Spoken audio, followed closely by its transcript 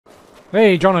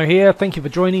Hey, Jono here. Thank you for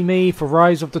joining me for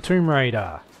Rise of the Tomb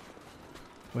Raider.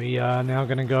 We are now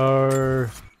going to go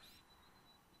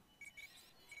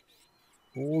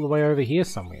all the way over here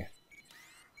somewhere.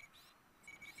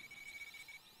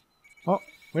 Oh,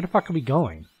 where the fuck are we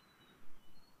going?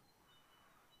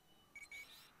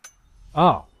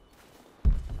 Oh.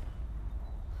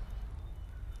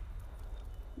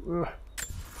 Ugh.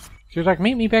 She was like,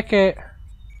 meet me back at...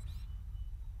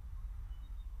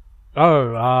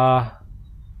 Oh,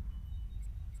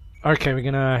 okay, we're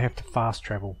gonna have to fast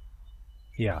travel.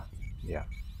 Yeah.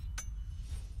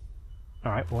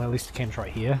 Alright, well at least the camp's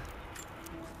right here.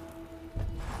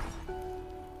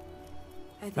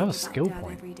 That was a skill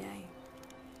point. Every day.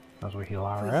 That was where he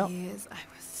Lara For out. years, I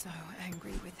was so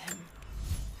angry with him.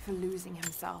 For losing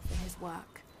himself in his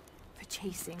work. For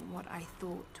chasing what I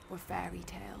thought were fairy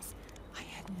tales. I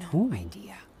had no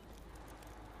idea.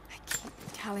 I keep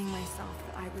telling myself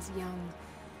that I was young.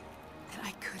 That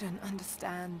I couldn't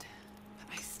understand.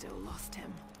 But I still lost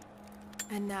him.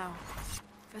 And now,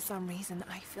 for some reason,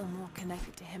 I feel more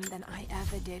connected to him than I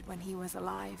ever did when he was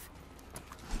alive.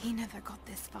 He never got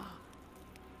this far.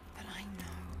 But I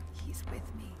know he's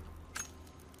with me.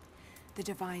 The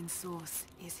divine source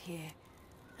is here,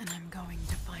 and I'm going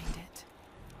to find it.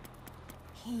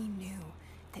 He knew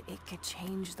that it could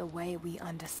change the way we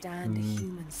understand the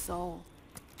human soul.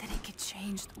 That it could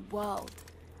change the world.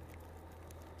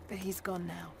 But he's gone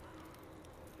now.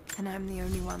 And I'm the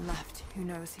only one left who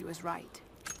knows he was right.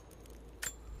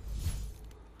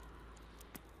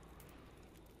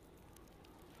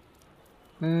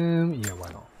 Yeah, why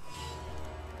not?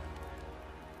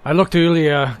 I looked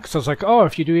earlier, because I was like, oh,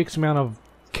 if you do X amount of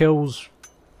kills,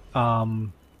 with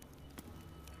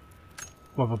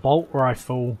a bolt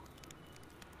rifle,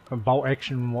 a bolt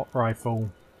action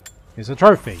rifle, there's a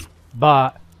trophy.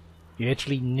 But you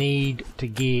actually need to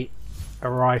get a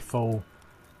rifle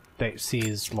that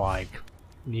says, like,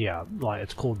 yeah, like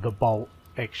it's called the bolt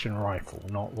action rifle,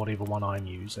 not whatever one I'm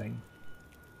using.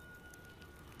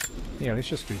 Yeah, let's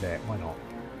just do that, why not?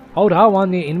 Hold R1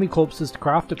 near enemy corpses to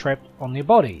craft a trap on their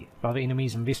body. If other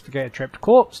enemies investigate a trapped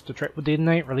corpse, the trap will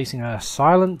detonate, releasing a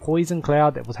silent poison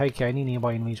cloud that will take out any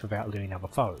nearby enemies without alerting other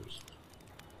foes.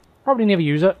 Probably never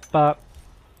use it, but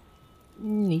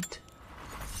neat.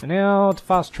 So now to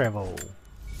fast travel.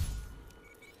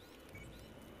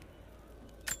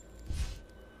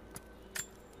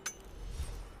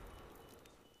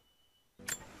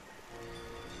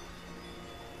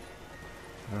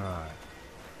 Alright.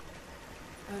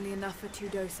 Only enough for 2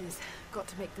 doses. Got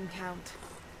to make them count.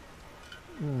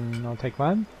 I'll take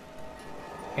one.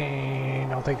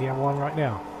 And I'll take the other one right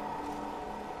now.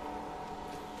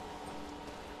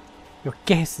 Your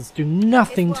gases do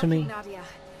nothing to me. Nadia.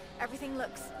 Everything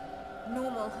looks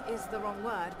normal is the wrong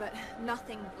word, but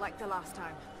nothing like the last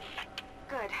time.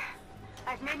 Good.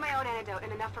 I've made my own antidote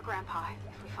and enough for Grandpa,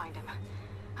 if we find him.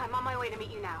 I'm on my way to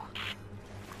meet you now.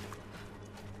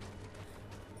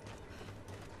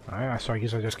 Alright, so I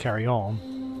guess I just carry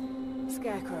on.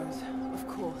 Scarecrows, of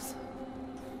course.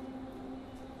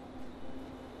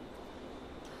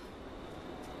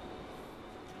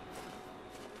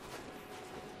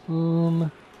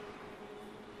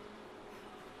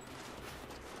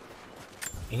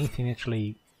 Anything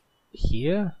actually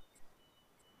here?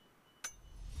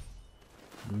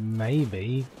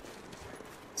 Maybe.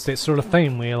 It's that sort of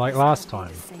thing where, like last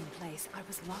time. Same place. I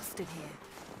was lost in here.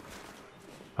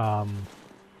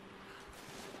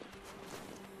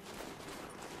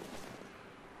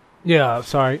 Yeah,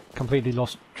 sorry, completely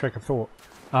lost track of thought.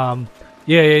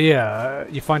 Yeah.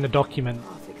 You find a document.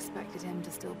 Half expected him to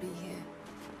still be here.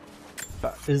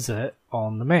 But is it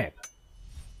on the map?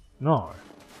 No.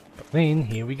 But then,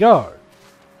 here we go.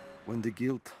 When the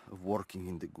guilt of working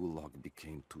in the gulag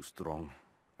became too strong,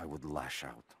 I would lash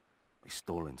out. A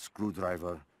stolen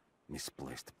screwdriver,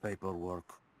 misplaced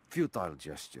paperwork, futile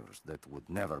gestures that would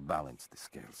never balance the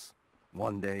scales.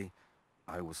 One day,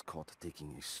 I was caught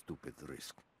taking a stupid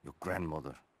risk. Your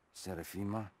grandmother,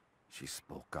 Serafima, she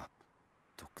spoke up,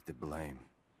 took the blame.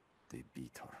 They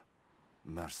beat her,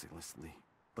 mercilessly.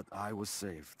 But I was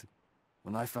saved.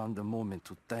 When I found the moment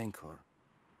to thank her,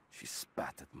 she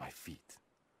spat at my feet,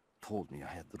 told me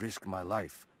I had risked my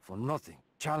life for nothing,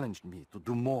 challenged me to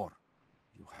do more.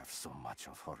 You have so much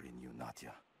of her in you,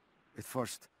 Nadia. At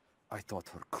first, I thought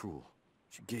her cruel.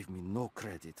 She gave me no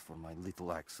credit for my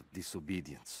little acts of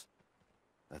disobedience.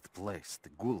 That place, the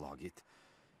gulag, it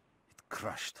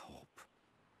crushed hope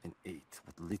and ate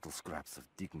what little scraps of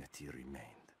dignity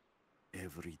remained.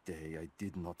 Every day I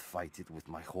did not fight it with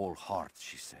my whole heart,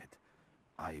 she said.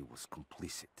 I was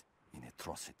complicit in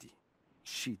atrocity.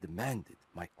 She demanded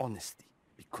my honesty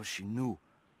because she knew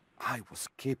I was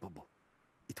capable.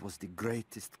 It was the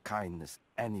greatest kindness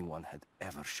anyone had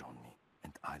ever shown me,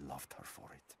 and I loved her for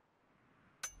it.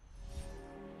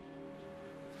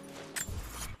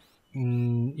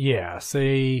 Yeah,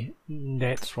 see,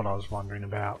 that's what I was wondering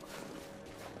about.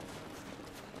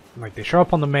 Like, they show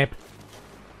up on the map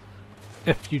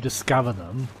if you discover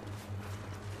them.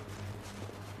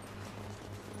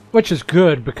 Which is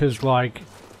good, because, like,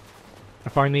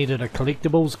 if I needed a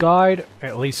collectibles guide,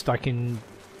 at least I can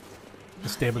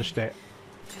establish that.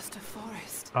 Just a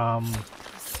forest.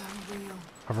 So real.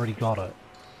 I've already got it.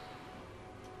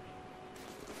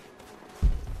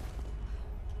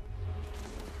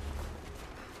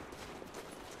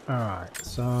 Alright,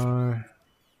 so...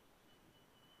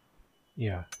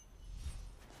 yeah.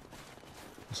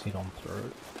 Let's head on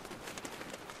through.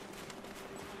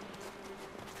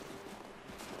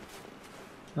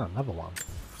 Oh, another one.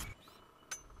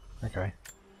 Okay.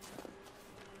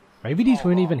 Maybe these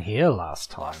weren't even here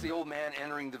last time. Lost the old man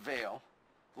entering the Vale.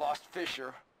 Lost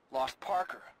Fisher. Lost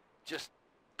Parker. Just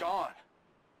gone.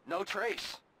 No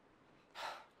trace.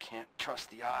 Can't trust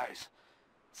the eyes.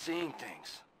 Seeing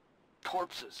things.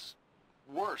 Corpses.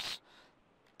 Worse.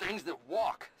 Things that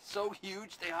walk. So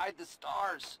huge they hide the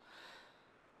stars.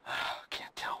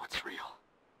 Can't tell what's real.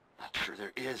 Not sure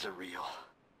there is a real.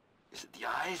 Is it the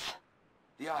eyes?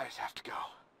 The eyes have to go.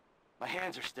 My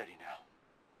hands are steady now.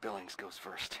 Billings goes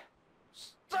first.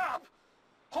 Stop!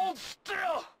 Hold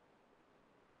still!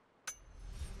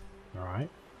 Alright.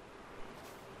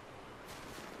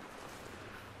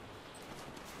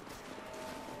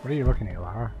 What are you looking at,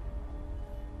 Lara?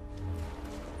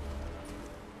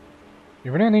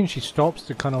 Every now and then she stops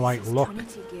to kind of like look.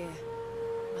 Trinity gear.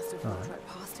 Must have walked right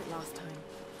past it last time.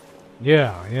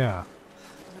 Yeah, yeah.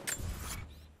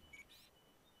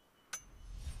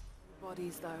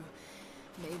 Bodies, though.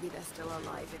 Maybe they're still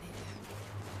alive in here.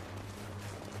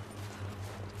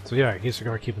 So yeah, I guess I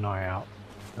gotta keep an eye out.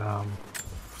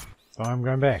 So I'm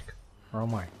going back. Wrong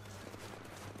way.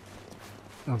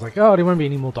 I was like, oh, there won't be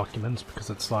any more documents because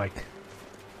it's like,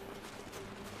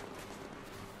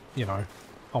 you know,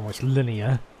 almost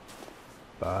linear.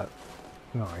 But,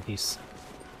 no, I guess.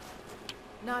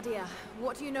 Nadia,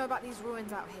 what do you know about these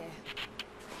ruins out here?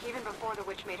 Even before the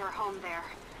witch made her home there,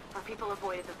 our people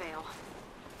avoided the Vale.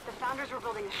 The founders were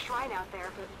building a shrine out there,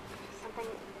 but something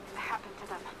happened to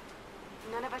them.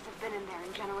 None of us have been in there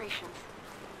in generations.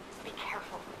 Be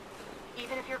careful.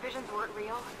 Even if your visions weren't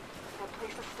real, that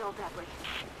place is still deadly.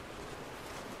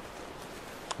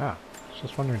 Ah, I was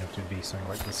just wondering if there'd be something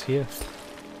like this here.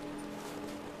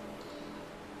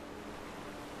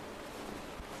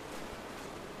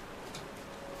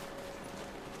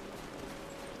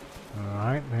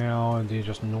 Alright, now are they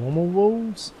just normal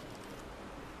wolves?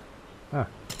 Ah.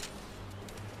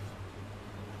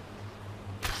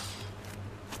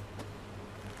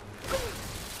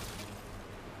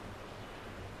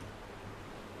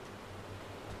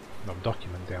 No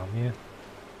document down here.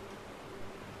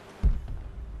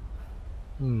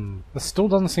 This still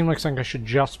doesn't seem like something I should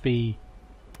just be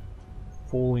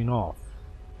falling off.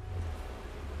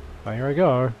 But here I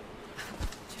go.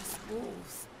 Just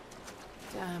wolves.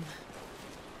 Damn.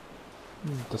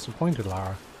 Disappointed,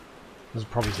 Lara. This is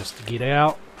probably just to get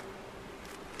out.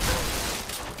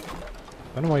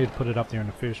 Don't know why you'd put it up there in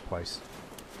the first place.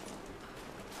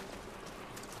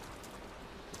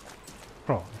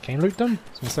 Oh, can you loot them? I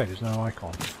was gonna say, there's no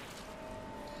icon.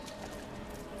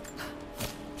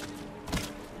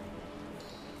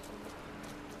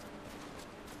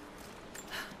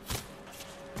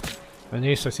 And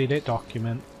yes, I see that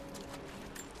document.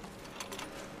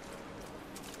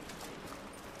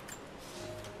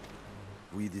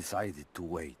 We decided to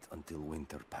wait until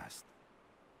winter passed.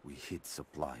 We hid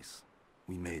supplies.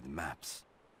 We made maps.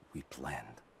 We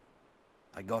planned.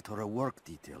 I got her a work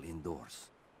detail indoors.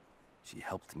 She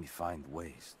helped me find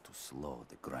ways to slow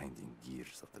the grinding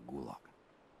gears of the Gulag.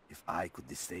 If I could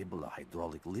disable a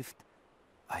hydraulic lift,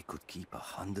 I could keep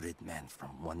 100 men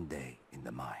from one day in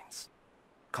the mines.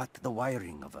 Cut the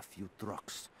wiring of a few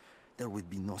trucks. There would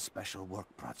be no special work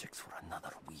projects for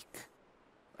another week.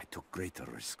 I took greater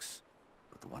risks.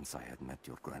 But once I had met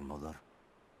your grandmother,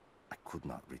 I could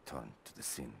not return to the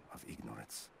sin of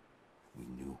ignorance. We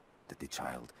knew that the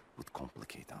child would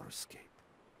complicate our escape.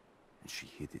 And she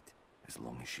hid it as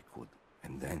long as she could.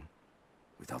 And then,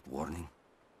 without warning,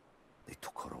 they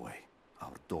took her away.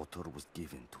 Our daughter was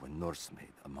given to a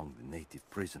nursemaid among the native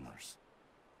prisoners.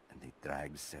 And they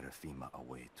dragged Seraphima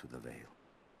away to the Vale.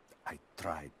 I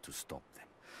tried to stop them,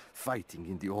 fighting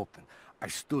in the open. I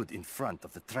stood in front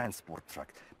of the transport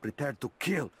truck, prepared to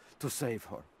kill to save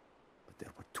her. But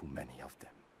there were too many of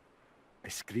them. I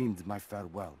screamed my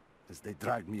farewell as they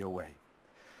dragged me away.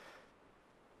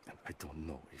 And I don't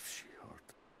know if she heard.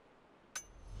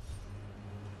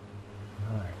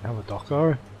 Alright, another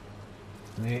doco.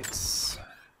 Let's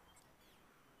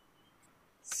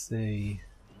see.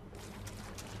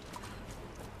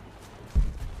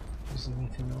 Is there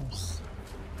anything else?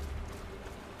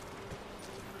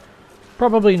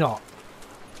 Probably not.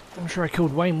 I'm sure I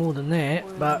killed way more than that,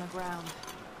 Oil but on the ground.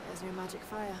 There's no magic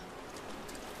fire.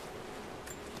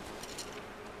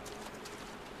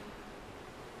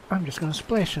 I'm just gonna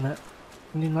splash in it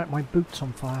and then light my boots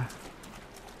on fire.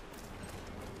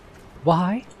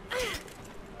 Why?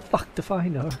 Fuck if I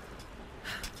know.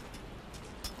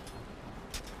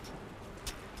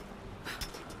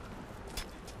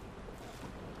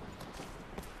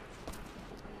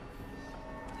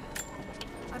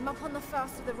 I'm up on the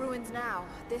first of the ruins now.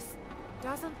 This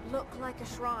doesn't look like a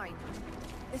shrine.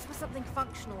 This was something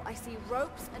functional. I see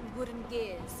ropes and wooden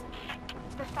gears.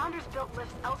 The Founders built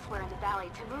lifts elsewhere in the valley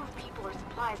to move people or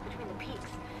supplies between the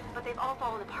peaks, but they've all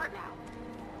fallen apart now.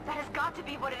 That has got to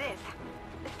be what it is.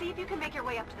 See if you can make your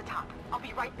way up to the top. I'll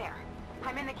be right there.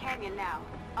 I'm in the canyon now.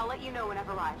 I'll let you know when I've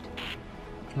arrived.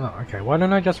 Oh, okay. Why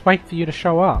don't I just wait for you to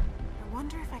show up? I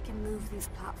wonder if I can move these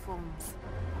platforms.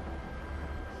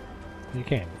 You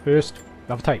can. First,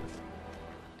 double tape.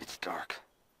 It's dark.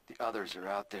 The others are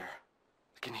out there.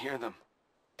 I can hear them.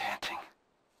 Panting.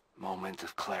 Moment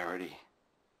of clarity.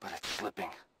 But it's slipping.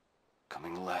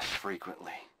 Coming less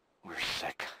frequently. We're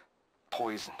sick.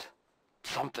 Poisoned.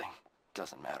 Something.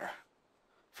 Doesn't matter.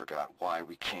 Forgot why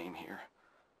we came here.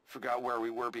 Forgot where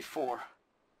we were before.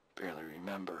 Barely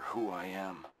remember who I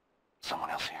am.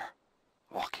 Someone else here.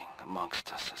 Walking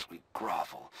amongst us as we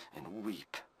grovel and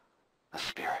weep. A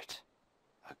spirit.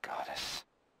 A goddess.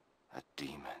 A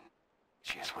demon.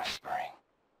 She is whispering.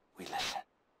 We listen.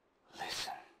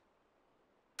 Listen.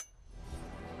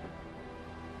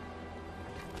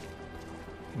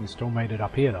 We still made it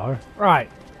up here though. Right,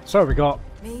 so we got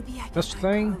Maybe I can this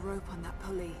anchor thing. a rope on that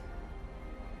pulley.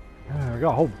 We got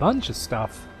a whole bunch of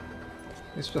stuff.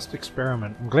 Let's just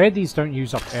experiment. I'm glad these don't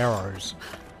use up arrows.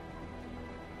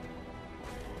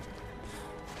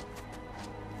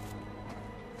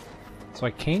 So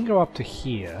I can go up to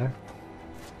here.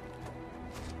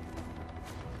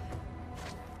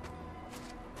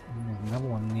 And there's another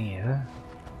one there.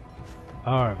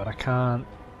 Oh, but I can't.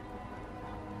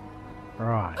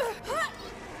 Right.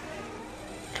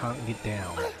 Can't get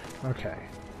down. Okay.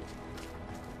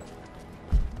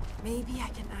 Maybe I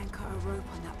can anchor a rope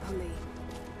on that pulley.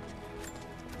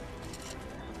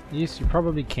 Yes, you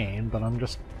probably can, but I'm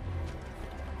just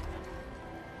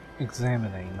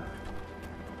examining.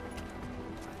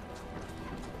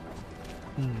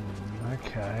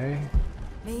 Okay.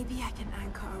 Maybe I can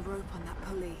anchor a rope on that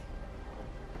pulley.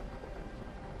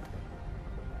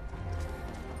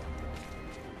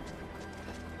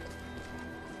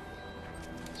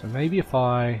 So maybe if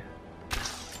I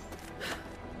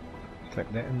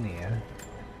click that in there.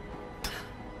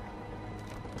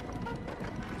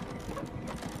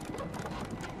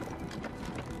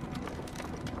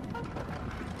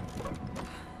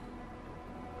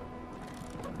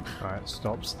 Alright,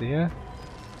 stops there.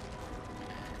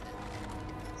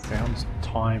 Sounds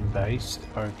time-based.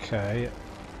 Okay.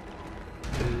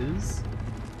 It is.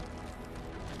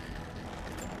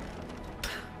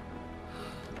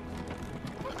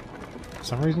 For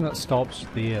some reason it stops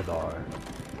there though.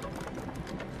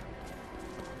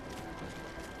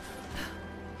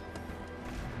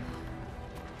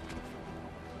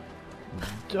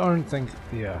 Don't think,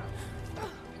 yeah.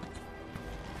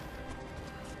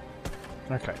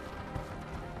 Okay.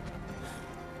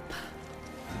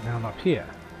 Now I'm up here.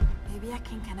 Maybe I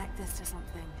can connect this to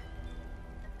something.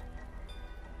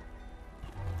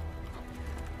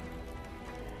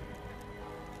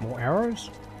 More arrows?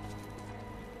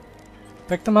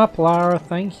 Pick them up, Lara,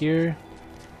 thank you.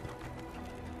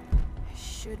 I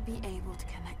should be able to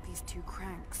connect these two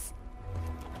cranks.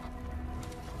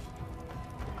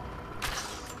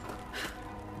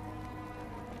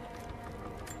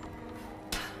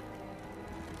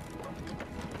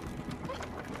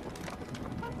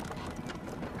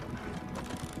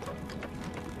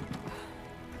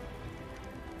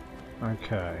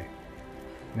 Okay.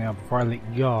 Now before I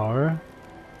let go,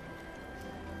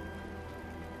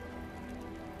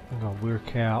 I'm gonna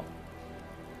work out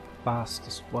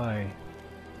fastest way.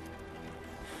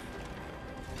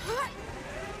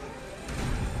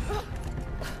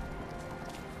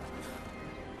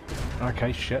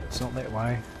 Okay, shit, it's not that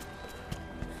way.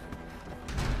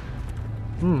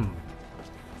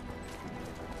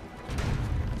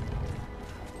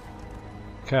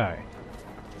 Okay.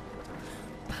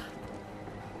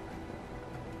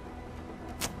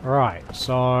 Right,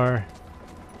 so...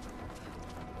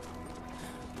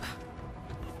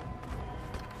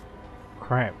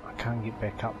 Crap, I can't get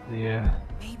back up there.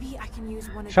 Maybe I can use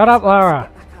one of Shut these up, ones to Lara!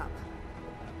 get back up.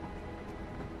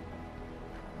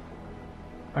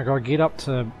 I gotta get up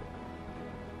to...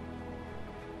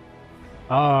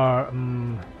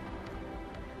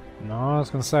 No, I was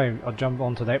gonna say, I'll jump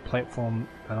onto that platform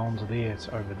and onto there, it's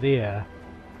over there.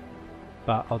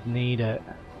 But I'd need it...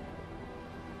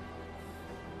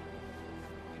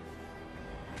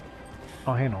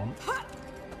 Oh, hang on.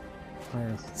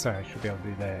 So I should be able to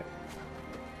do that.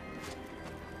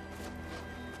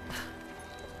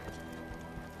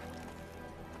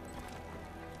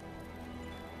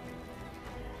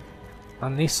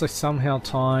 Unless I somehow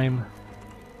time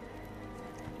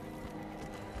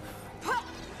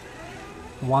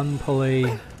one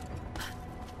pulley.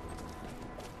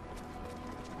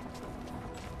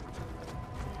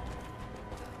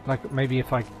 Like maybe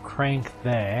if I crank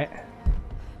that.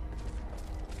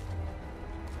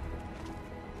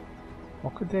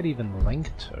 What could that even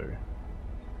link to?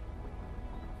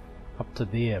 Up to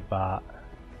there, but...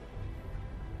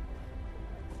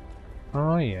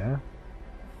 Oh yeah.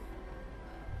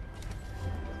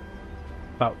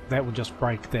 But that would just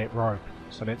break that rope,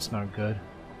 so that's no good.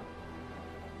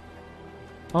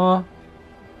 Oh.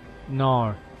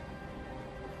 No.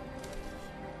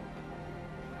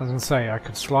 I was gonna say, I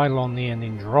could slide along there and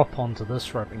then drop onto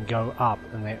this rope and go up,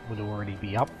 and that would already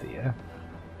be up there.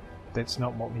 That's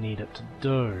not what we need it to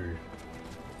do.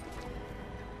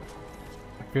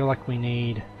 I feel like we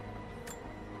need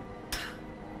to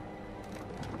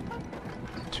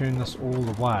turn this all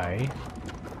the way.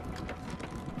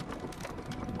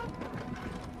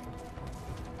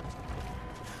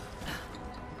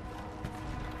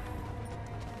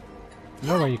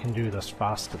 No way you can do this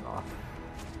fast enough.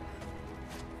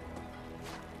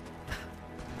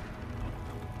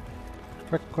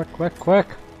 Quick, quick, quick, quick!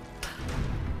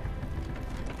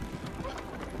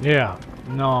 Yeah,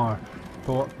 no.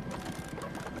 Thought.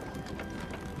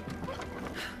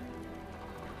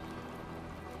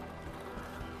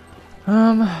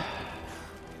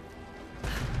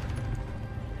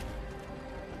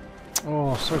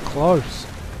 Oh, so close.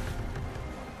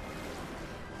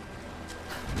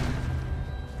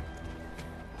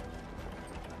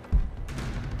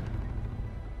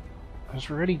 I just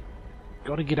really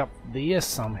got to get up there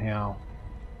somehow.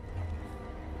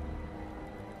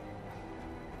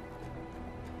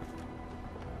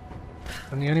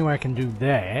 And the only way I can do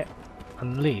that,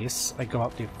 unless I go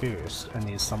up there first and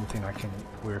there's something I can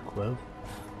work with.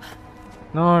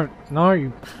 No,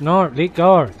 no, no, let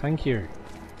go, thank you.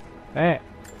 That.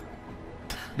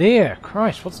 There,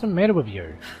 Christ, what's the matter with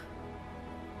you?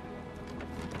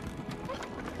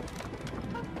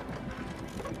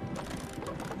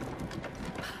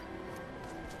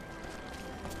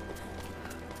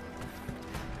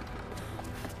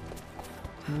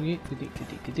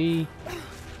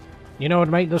 You know what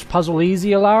would make this puzzle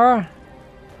easier, Lara?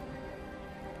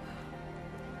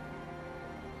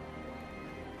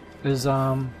 Is,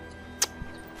 for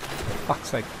fuck's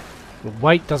sake. The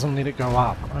weight doesn't let it go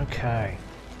up. Okay.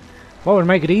 What would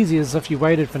make it easier is if you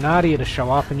waited for Nadia to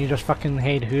show up and you just fucking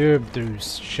had her do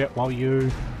shit while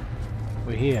you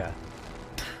were here.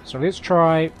 So let's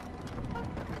try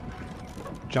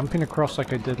jumping across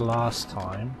like I did last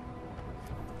time.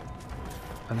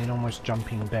 And then almost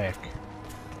jumping back.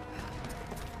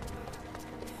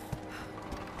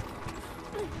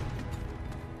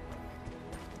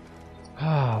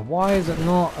 Ah, why is it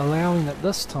not allowing it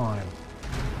this time?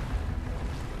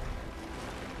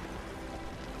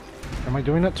 Am I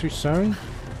doing it too soon?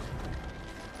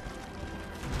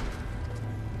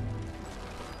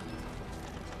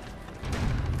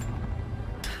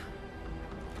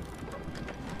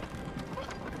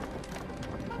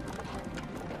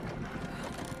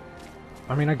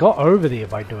 I mean, I got over there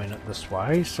by doing it this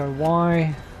way, so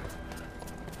why...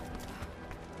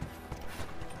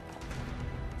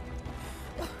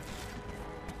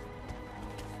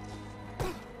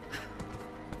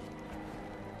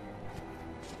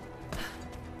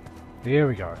 There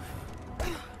we go.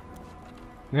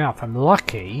 Now, if I'm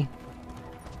lucky,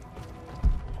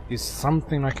 there's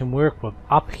something I can work with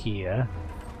up here.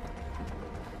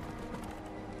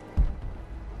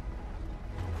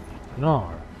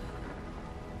 No.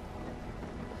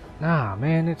 Nah,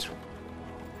 man, it's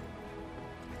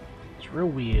real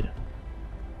weird.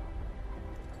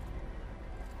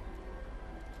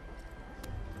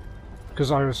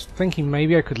 Because I was thinking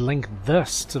maybe I could link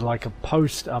this to like a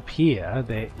post up here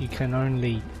that you can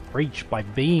only reach by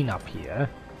being up here.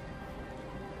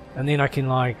 And then I can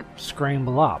like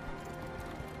scramble up.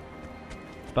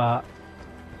 but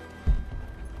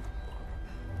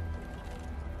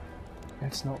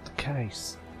that's not the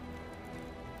case.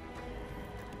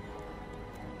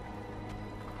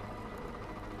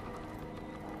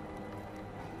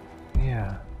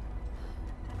 Yeah.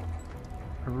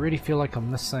 I really feel like I'm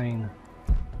missing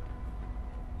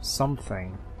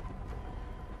something.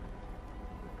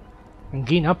 And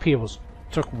getting up here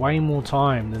took way more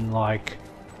time than like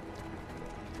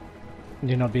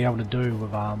I'd be able to do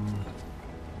with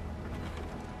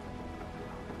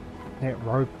that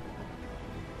rope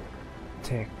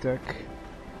tactic.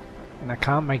 And I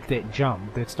can't make that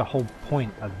jump. That's the whole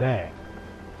point of that.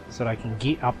 So that I can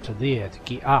get up to there to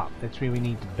get up. That's where we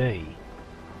need to be.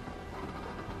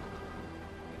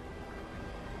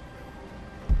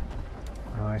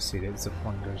 Oh, I see that zip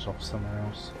one goes off somewhere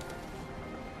else.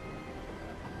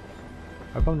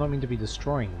 Hope I'm not meant to be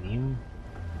destroying them.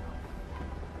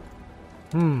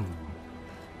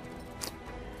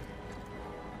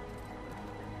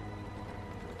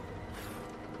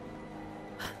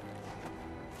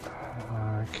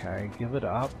 Okay, give it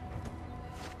up.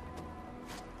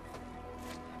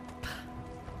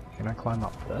 Can I climb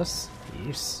up this?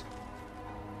 Yes.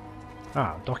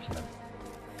 Ah, document.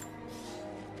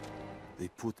 They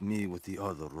put me with the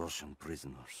other Russian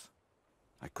prisoners.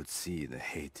 I could see the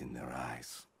hate in their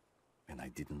eyes, and I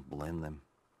didn't blame them.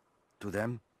 To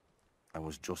them, I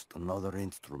was just another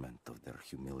instrument of their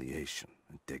humiliation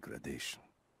and degradation.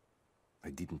 I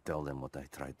didn't tell them what I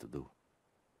tried to do.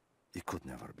 It could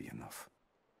never be enough.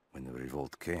 When the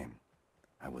revolt came,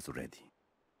 I was ready.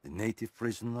 The native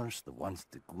prisoners, the ones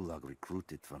the Gulag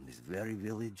recruited from this very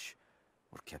village,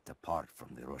 were kept apart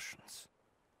from the Russians.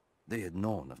 They had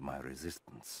known of my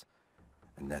resistance,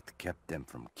 and that kept them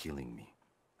from killing me,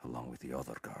 along with the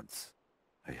other guards.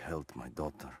 I held my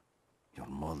daughter, your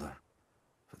mother,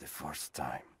 for the first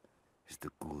time, as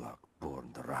the Gulag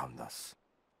burned around us.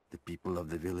 The people of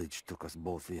the village took us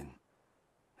both in,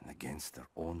 and against their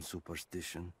own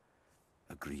superstition,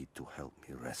 agreed to help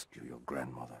me rescue your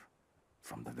grandmother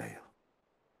from the Veil.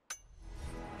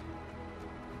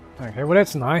 Okay, well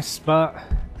that's nice, but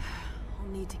I'll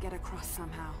need to get across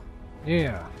somehow.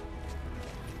 yeah.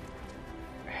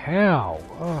 How?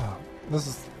 Oh, this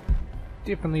is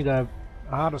definitely the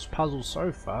hardest puzzle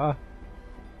so far.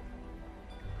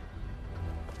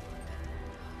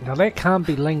 Now that can't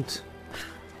be linked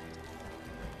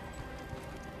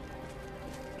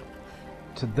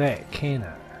to that, can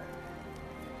it?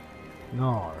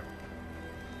 No.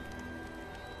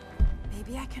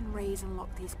 Maybe I can raise and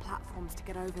lock these platforms to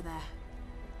get over there.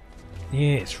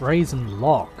 Yes, raise and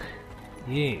lock.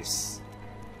 Yes.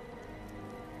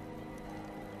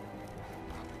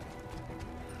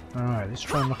 Alright, let's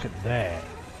try and look at that.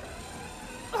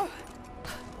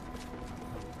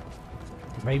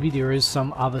 Maybe there is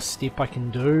some other step I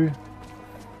can do.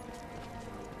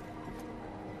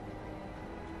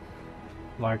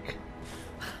 Like...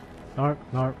 Nope,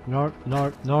 nope, nope,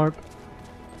 nope, nope.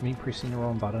 Me pressing the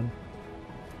wrong button.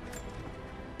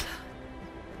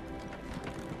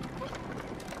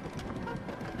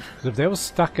 Because if that was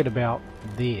stuck at about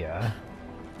there...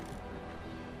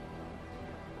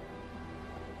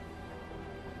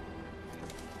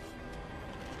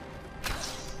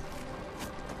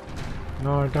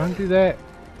 No, don't do that.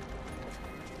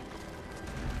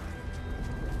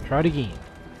 Try it again.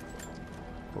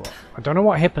 Well, I don't know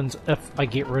what happens if I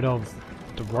get rid of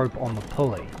the rope on the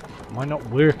pulley. It might not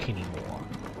work anymore.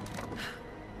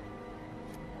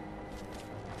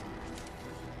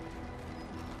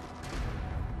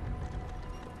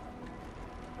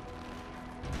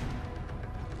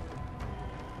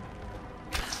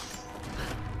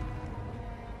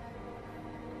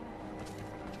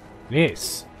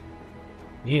 Yes.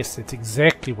 Yes, it's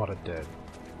exactly what it did.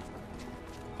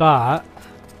 But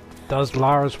does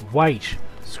Lara's weight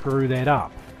screw that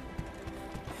up?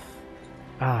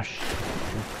 Ah, shit.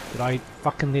 Did I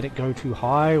fucking let it go too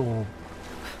high, or...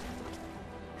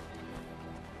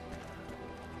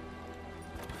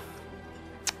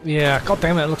 Yeah,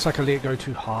 goddammit, it looks like I let it go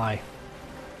too high.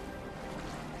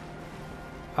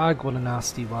 I got a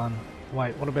nasty one.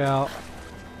 Wait, what about...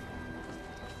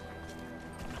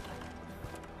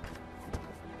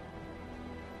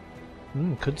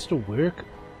 could still work.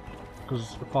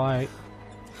 Because if I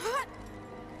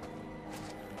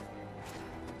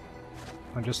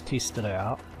just test it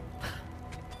out.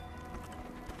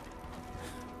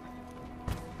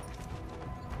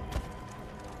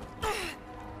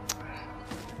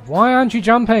 Why aren't you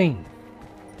jumping?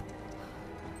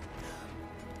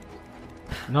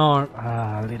 No,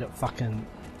 let it fucking...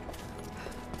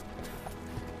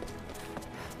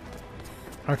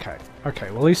 Okay,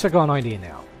 well at least I got an idea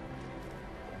now.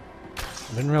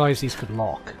 I didn't realise these could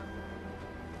lock.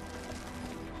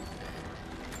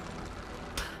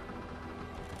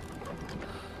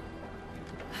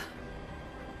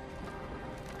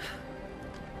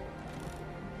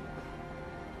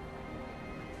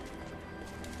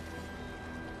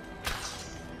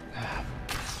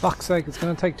 Fuck's sake, it's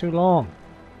gonna take too long.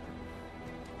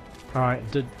 Alright,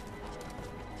 did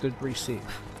reset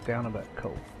down a bit,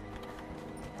 cool.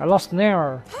 I lost an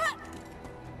hour.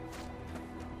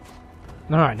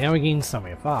 Alright, now we're getting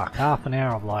somewhere. Fuck, half an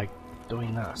hour of like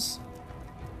doing this.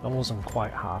 That wasn't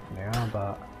quite half an hour,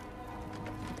 but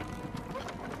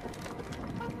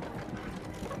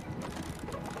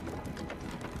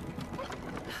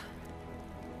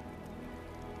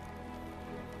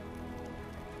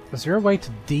is there a way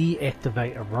to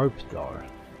deactivate a rope though?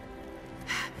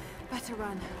 Better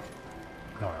run.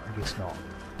 No, I guess not.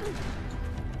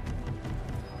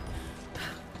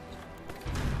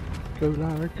 Go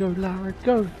Lara, go Lara,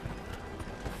 go!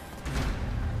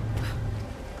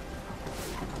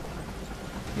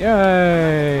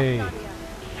 Yay! I'm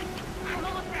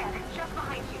almost there. Just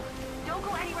behind you. Don't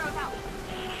go anywhere without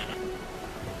me.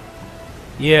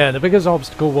 Yeah, the biggest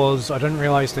obstacle was I didn't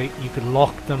realise that you could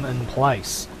lock them in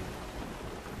place.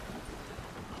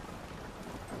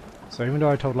 So even though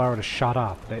I told Lara to shut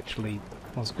up, it actually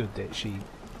was good that she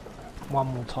one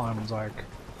more time was like,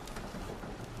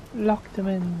 lock them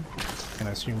in. And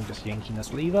I assume just yanking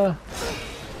this lever.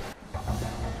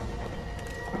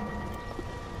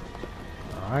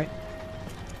 Alright.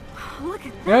 Look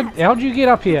at that! How'd you get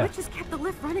up here? The witch just kept the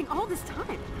lift running all this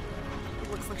time.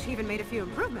 It looks like she even made a few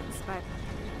improvements, but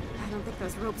I don't think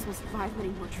those ropes will survive many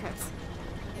more trips.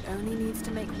 It only needs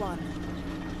to make one.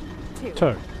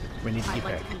 Two. We need to I'd get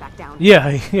like back. to come back down.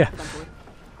 Yeah, yeah. Eventually.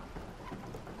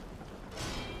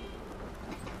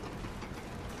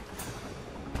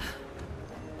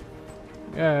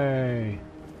 Yay.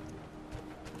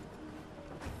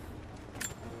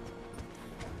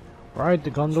 Ride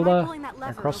the Try gondola pulling that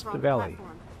lever across over the on valley.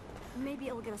 platform. Maybe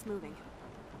it'll get us moving.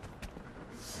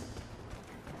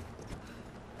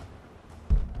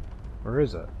 Where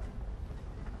is it?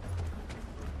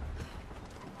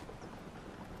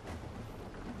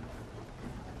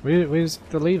 Where's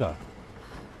the lever?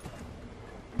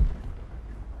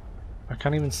 I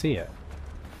can't even see it.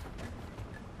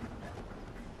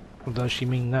 Or does she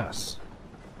mean this?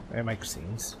 That makes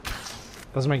sense.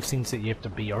 Doesn't make sense that you have to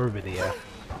be over there.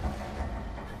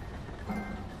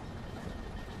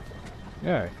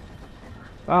 Yeah.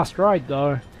 Fast ride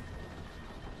though.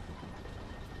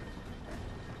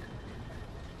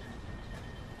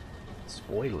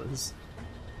 Spoilers.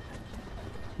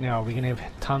 Now, are we gonna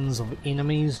have tons of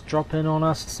enemies drop in on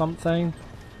us or something?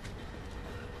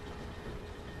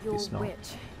 Your Guess not.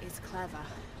 witch is clever.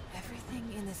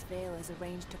 Everything in this veil is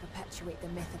arranged to perpetuate the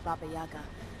myth of Baba Yaga,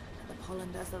 and the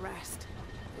pollen does the rest.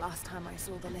 Last time I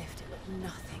saw the lift, it looked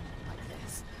nothing like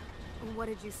this. What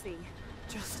did you see?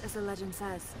 Just as the legend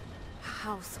says, a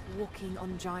house walking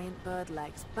on giant bird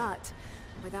legs, but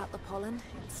without the pollen,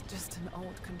 it's just an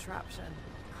old contraption.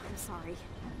 I'm sorry.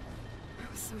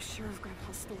 I was so sure of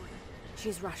Grandpa's story.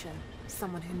 She's Russian,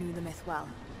 someone who knew the myth well.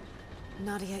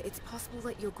 Nadia, it's possible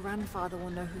that your grandfather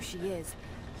will know who she is.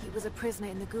 He was a prisoner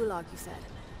in the Gulag, you said.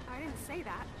 I didn't say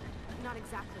that. Not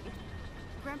exactly.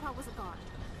 Grandpa was a god.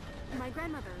 My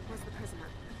grandmother was the prisoner.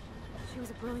 She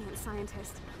was a brilliant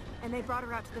scientist, and they brought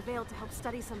her out to the Vale to help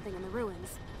study something in the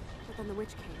ruins. But then the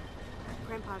witch came.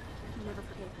 Grandpa never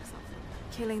forgave himself.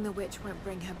 Killing the witch won't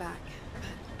bring her back,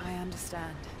 but I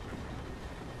understand.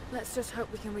 Let's just hope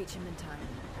we can reach him in time.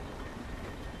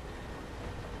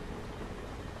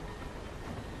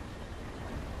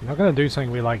 I'm not gonna do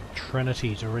something where like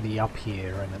Trinity's already up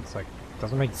here and it's like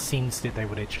doesn't make sense that they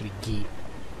would actually get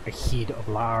ahead of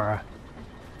Lara.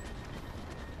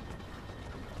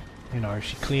 You know,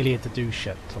 she clearly had to do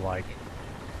shit to like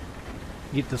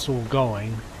get this all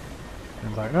going. And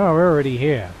it's like, no, we're already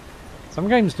here. Some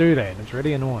games do that and it's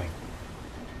really annoying.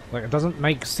 Like, it doesn't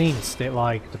make sense that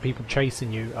like the people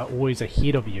chasing you are always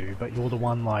ahead of you, but you're the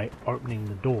one like opening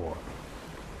the door.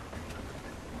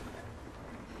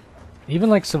 Even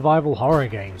like survival horror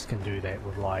games can do that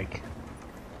with like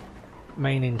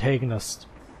main antagonists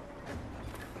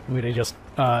where they just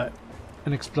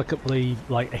inexplicably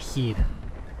like ahead.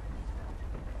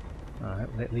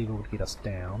 Alright, that lever would get us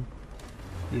down.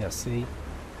 Yeah, see?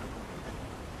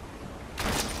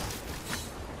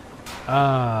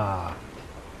 Ah.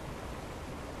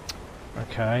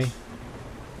 Okay.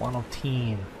 1 of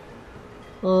 10.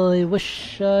 I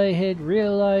wish I had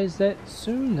realized that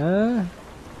sooner.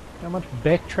 How much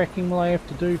backtracking will I have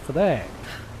to do for that?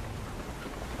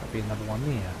 Might be another one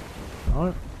there.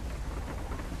 No.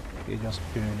 They're just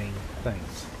burning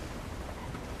things.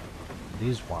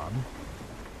 There's one.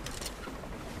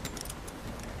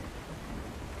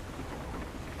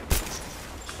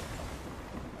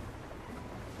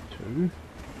 Two.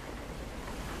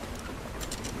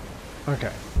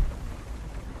 Okay.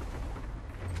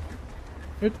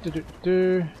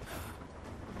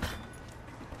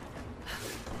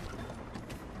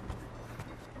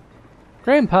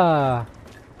 Grandpa!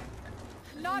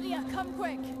 Nadia, come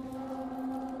quick!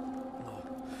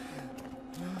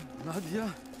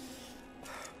 Nadia?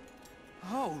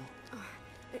 How?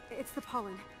 It's the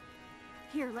pollen.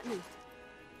 Here, let me.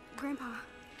 Grandpa,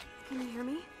 can you hear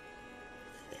me?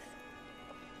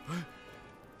 I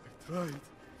tried.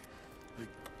 I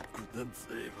couldn't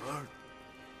save her.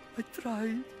 I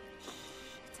tried. Shh,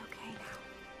 it's okay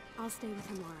now. I'll stay with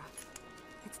him, Lara.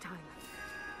 It's time.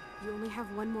 You only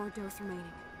have one more dose remaining.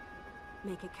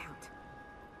 Make it count.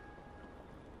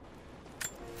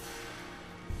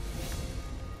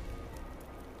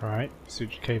 Alright,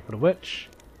 suture key for the witch.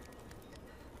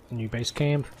 A new base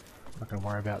camp. Not gonna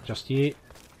worry about just yet.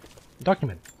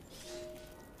 Document.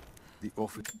 The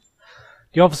office.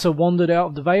 The officer wandered out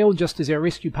of the Vale just as our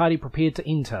rescue party prepared to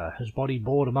enter. His body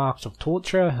bore the marks of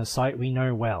torture, a sight we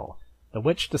know well. The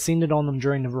witch descended on them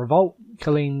during the revolt,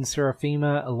 killing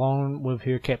Seraphima along with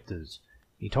her captors.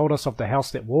 He told us of the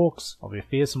house that walks, of her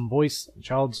fearsome voice, a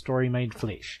child's story made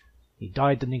flesh. He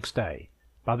died the next day.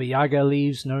 Baba Yaga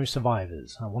leaves no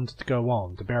survivors. I wanted to go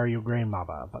on, to bury your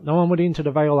grandmother, but no one would enter the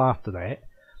Vale after that.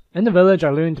 In the village I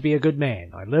learned to be a good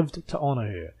man. I lived to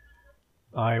honour her.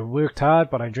 I worked hard,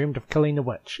 but I dreamed of killing the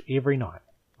witch every night.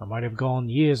 I might have gone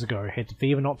years ago had the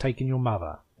fever not taken your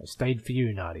mother. I stayed for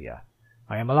you, Nadia.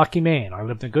 I am a lucky man. I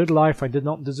lived a good life I did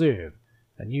not deserve.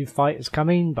 A new fight is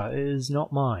coming, but it is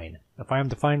not mine. If I am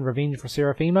to find revenge for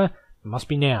Seraphima, it must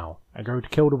be now. I go to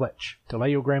kill the witch, to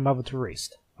lay your grandmother to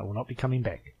rest. I will not be coming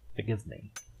back. Forgive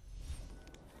me.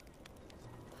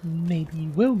 Maybe you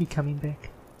will be coming back.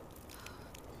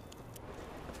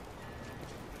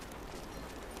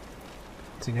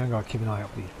 See, now I gotta keep an eye out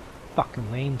for these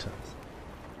fucking lanterns.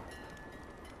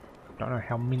 Don't know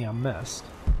how many I missed.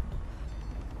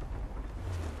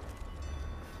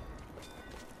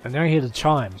 And now I hear the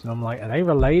chimes, and I'm like, are they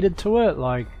related to it?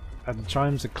 Like, are the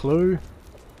chimes a clue?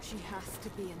 She has to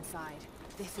be inside.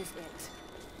 This is it.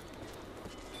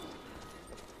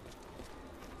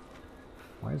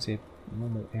 Why is there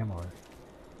normal ammo?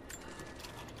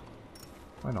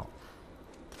 Why not?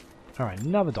 Alright,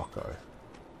 another doco.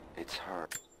 It's her.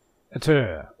 It's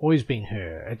her. Always been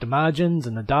her. At the margins,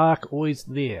 in the dark, always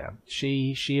there.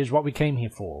 She is what we came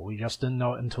here for. We just didn't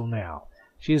know it until now.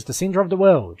 She is the centre of the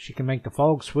world. She can make the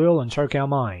fog swirl and choke our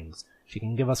minds. She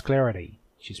can give us clarity.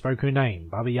 She spoke her name,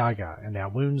 Baba Yaga, and our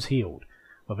wounds healed.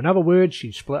 With another word,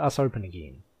 she split us open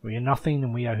again. We are nothing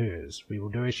and we are hers. We will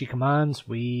do as she commands.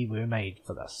 We were made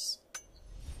for this.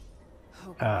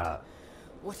 Oh God.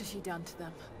 What has she done to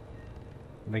them?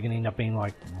 They're gonna end up being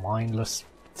like mindless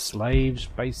slaves,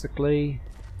 basically,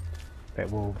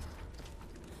 that will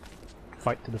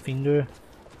fight to defend her.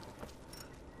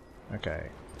 Okay,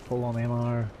 full on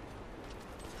ammo.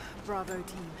 Bravo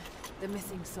team. The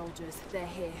missing soldiers, they're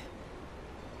here.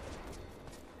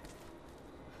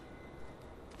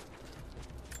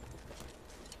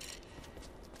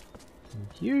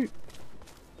 Thank you.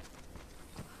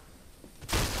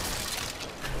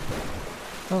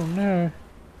 Oh no.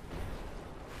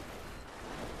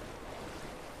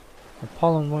 The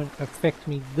pollen won't affect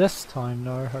me this time,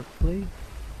 no, hopefully.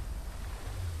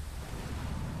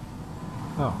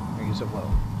 Oh, I guess it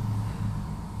will.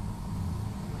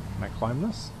 Can I climb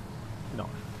this? No.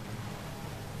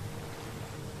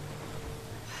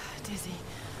 Dizzy.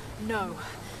 No.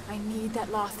 I need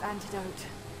that last antidote.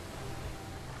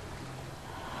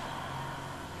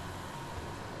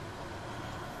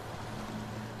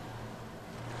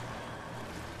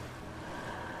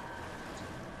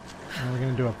 And we're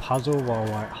gonna do a puzzle while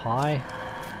like high.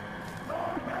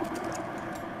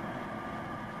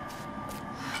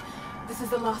 This is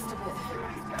the last of it.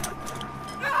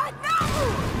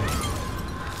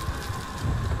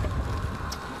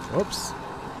 Whoops.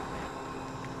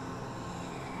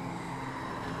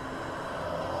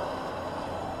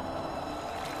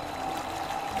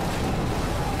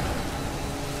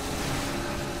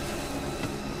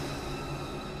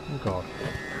 Oh God.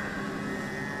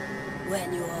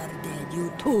 When you are dead,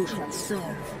 you too shall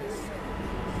serve.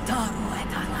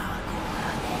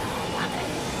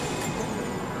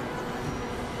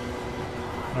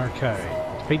 Okay,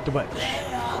 defeat the witch.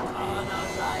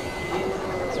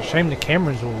 It's a shame the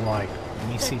camera's all like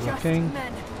messy looking.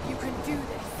 Men, you can do this.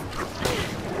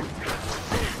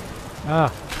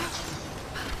 Ah.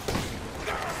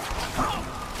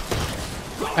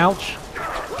 Ouch.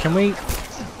 Can we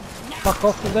fuck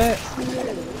off with that?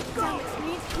 Damn it, we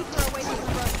need to keep her away from the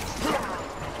road.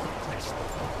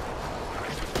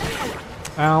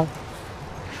 Ow.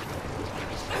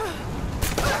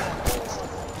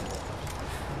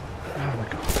 Oh my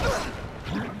god.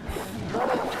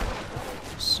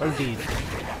 So dead.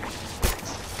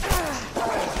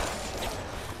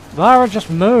 Lara, just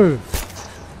move!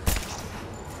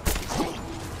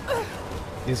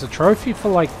 There's a trophy for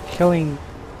like killing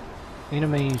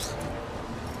enemies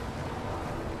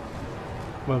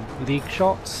with leg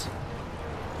shots.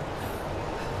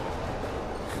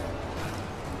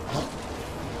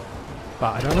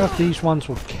 But I don't know if these ones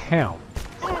will count.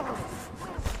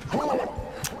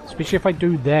 Especially if I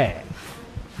do that.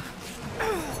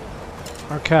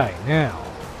 Okay, now.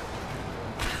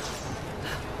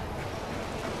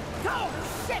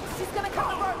 Shit, she's gonna cut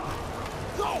the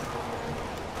rope.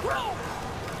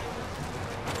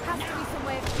 Has to be some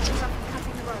way of keeping her from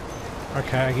cutting the rope.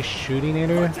 Okay, I guess shooting at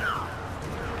her.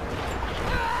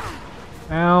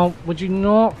 Ow, would you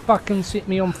not fucking set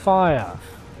me on fire?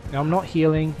 Now I'm not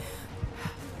healing.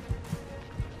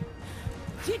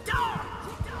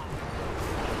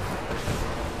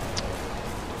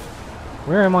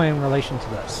 Where am I in relation to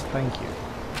this? Thank you.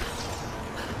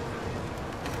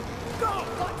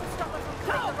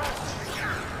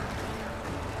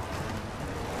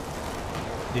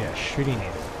 Yeah, shooting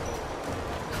at it.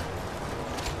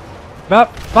 But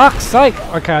fuck's sake!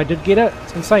 Okay, I did get it.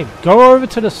 It's insane. Go over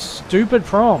to the stupid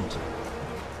prompt.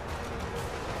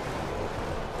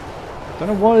 Don't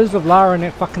know what it is with Lara and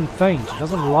that fucking thing. She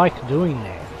doesn't like doing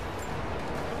that.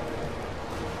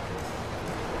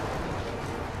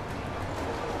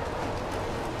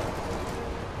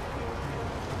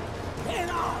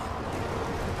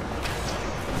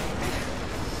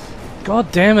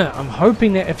 God damn it, I'm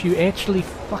hoping that if you actually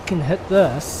fucking hit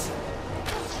this...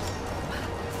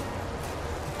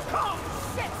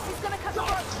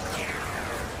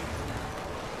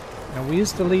 Now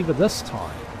where's the lever this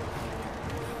time?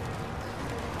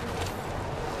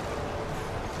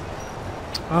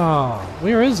 Ah,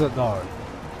 where is it though?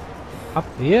 Up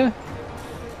there?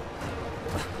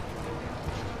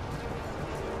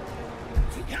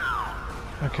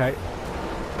 Okay.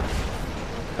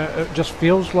 It just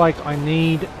feels like I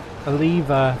need a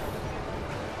lever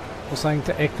or something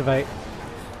to activate.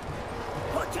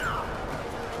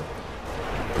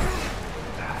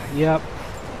 Yep.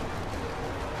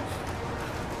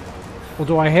 Or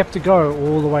do I have to go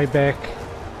all the way back?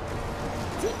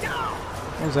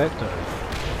 What does that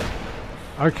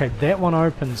do? Okay, that one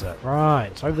opens it. Right,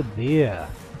 it's over there.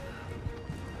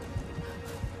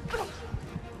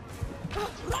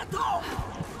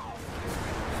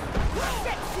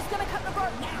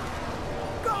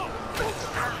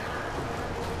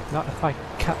 Not if I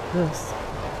cut this.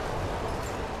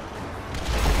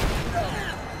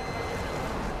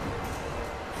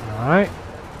 Alright.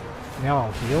 Now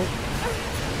I'll heal.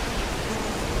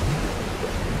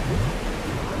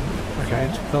 Okay,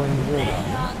 it's filling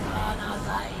water.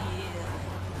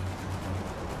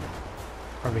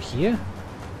 Over here?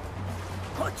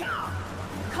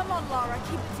 Come on, Lara,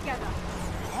 keep it together.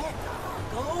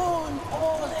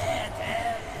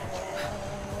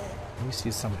 Let me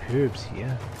see some herbs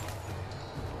here.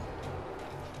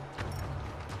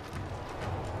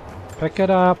 Pick it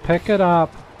up, pick it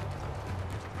up.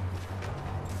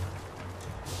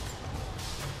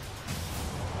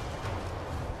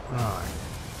 Alright,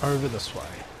 over this way.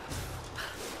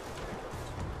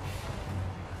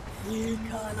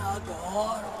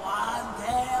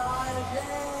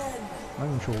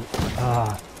 I'm sure.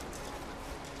 Ah.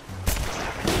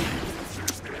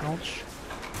 Ouch.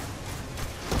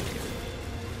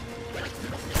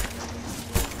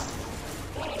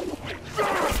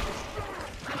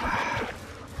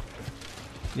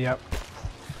 Yep.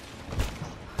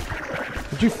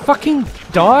 Did you fucking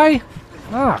die?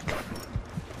 Fuck.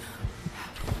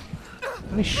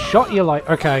 I only shot you like...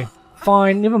 Okay.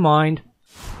 Fine, never mind.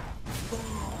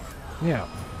 Yeah.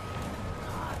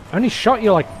 I only shot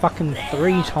you like fucking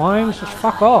 3 times. Just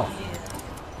fuck off.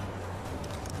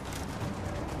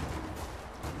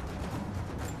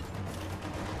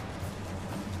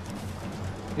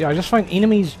 Yeah, I just find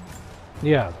enemies...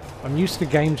 Yeah. I'm used to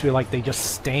games where like they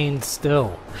just stand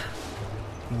still.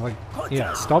 And, like,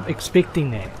 yeah, stop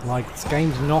expecting that. Like, this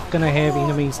game's not gonna have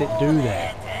enemies that do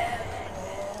that.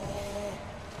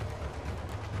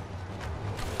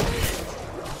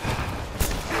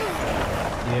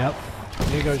 Yep.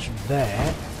 There goes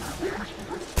that.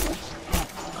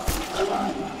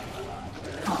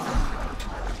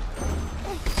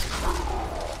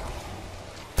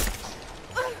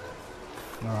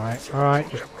 Alright,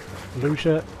 just loosh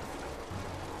it.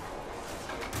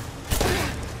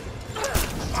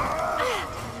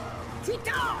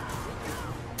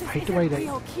 I hate the way they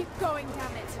keep going,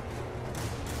 damn it.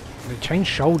 change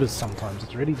shoulders sometimes.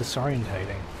 It's really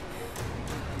disorientating.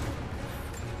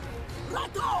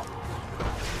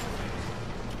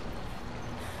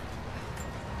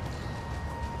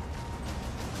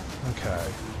 Okay.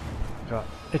 Got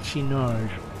itchy nose.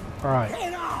 Alright.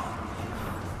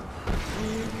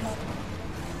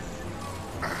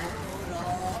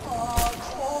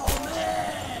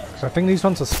 So I think these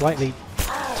ones are slightly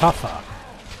tougher.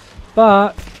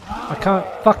 But I can't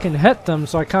fucking hit them,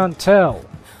 so I can't tell.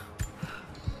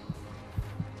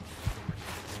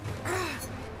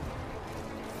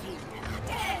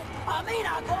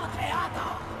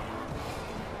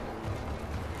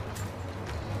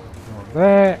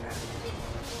 There.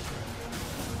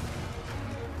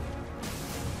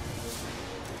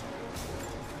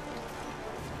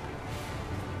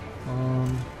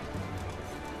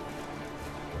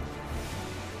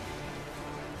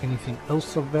 Anything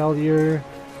else of value?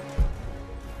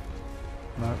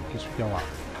 No, guess we go up.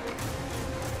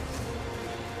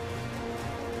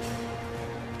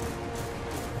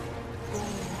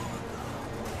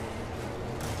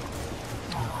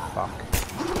 Oh, fuck.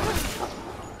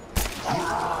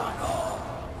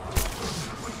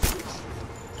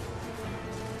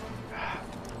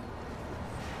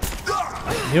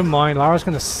 Never mind, Lara's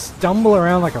gonna stumble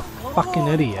around like a fucking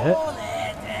idiot.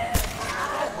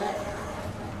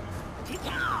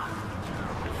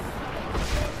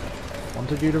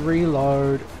 Wanted you to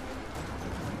reload.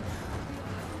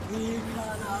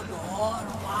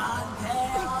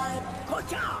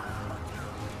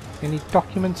 Any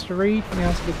documents to read?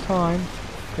 Now's a good time.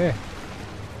 Yeah.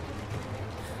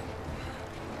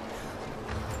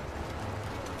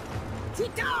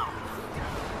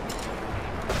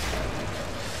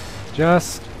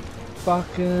 Just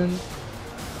fucking...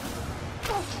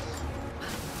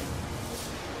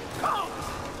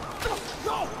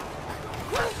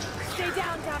 Stay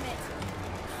down, damn it.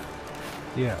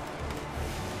 Yeah.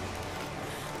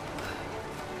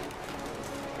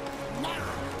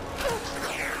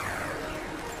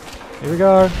 Here we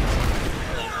go.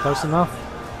 Close enough.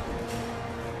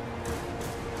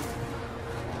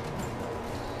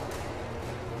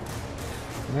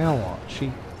 Now what?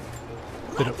 She...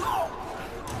 Did it... I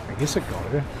guess it got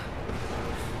her.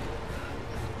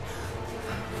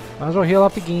 Might as well heal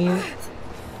up again.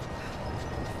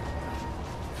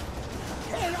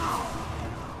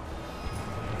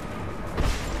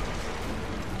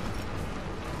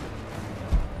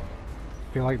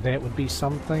 Feel like that would be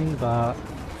something, but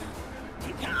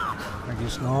I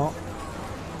guess not.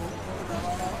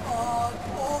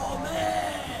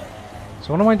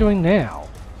 So what am I doing now?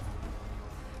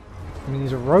 I mean,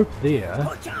 there's a rope there.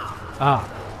 Ah.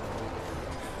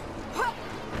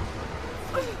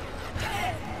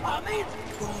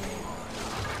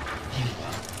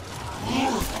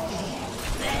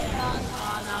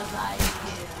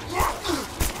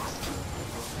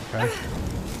 Okay.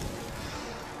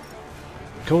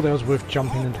 Cool, that was worth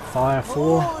jumping into fire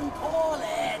for. I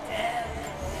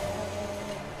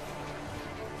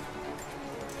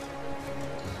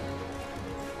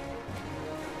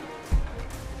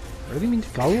really mean to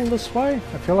go all this way?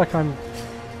 I feel like I'm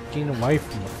getting away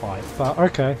from the fight, but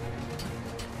okay.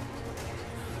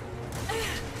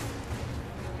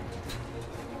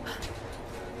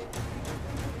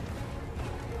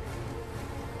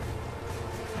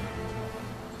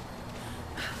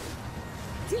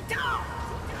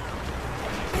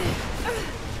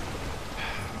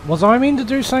 Was I mean to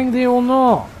do something there or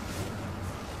not?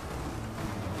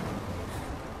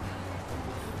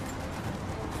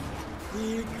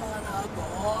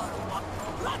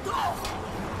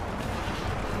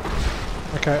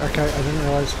 Okay, I didn't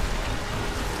realise.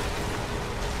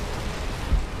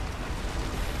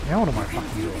 Now what am I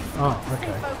fucking doing? Oh,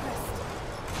 okay.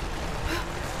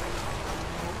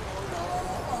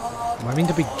 Am I meant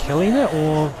to be killing it,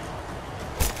 or...?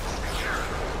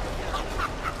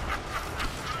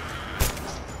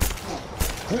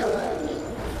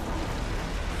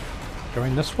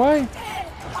 Going this way?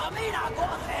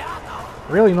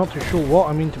 Really not too sure what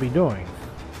I'm meant to be doing.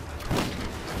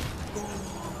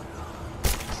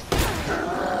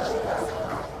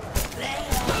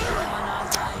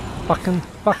 Fucking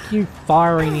fuck you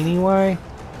firing anyway.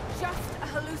 Just a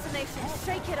hallucination.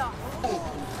 Shake it off.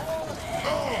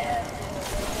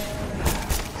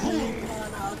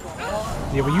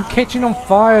 Yeah, but you catching on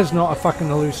fire is not a fucking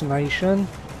hallucination.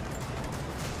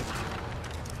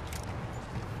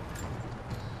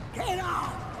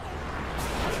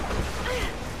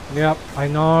 Yep, I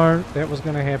know that was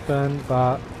going to happen,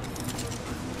 but...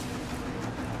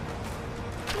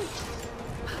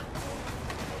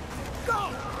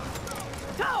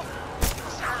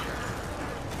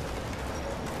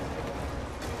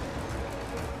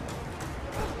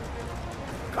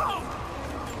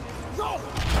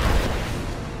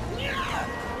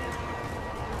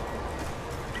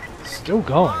 Still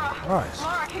going. Christ.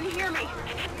 Lara, can you hear me?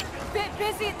 Bit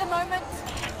busy at the moment.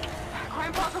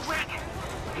 Grandpa's awake.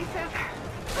 He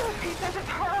says it's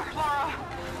her, Lara.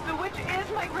 The witch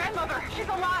is my grandmother. She's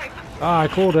alive. Ah, I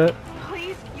called it.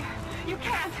 Please, you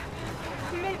can't.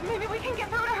 Maybe we can get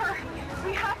through to her.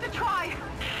 We have to try.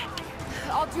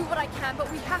 I'll do what I can,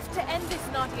 but we have to end this,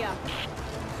 Nadia.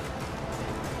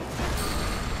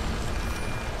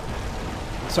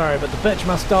 Sorry, but the bitch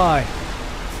must die.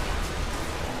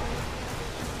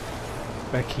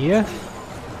 Back here?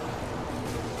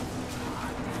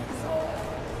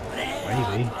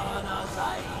 Maybe.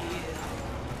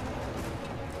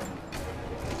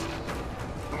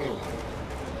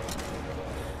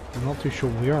 I'm not too sure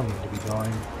where I'm going to be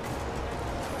going.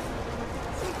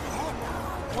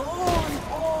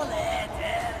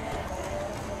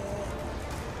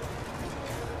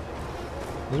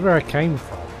 This is where I came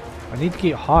from. I need to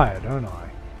get higher, don't I?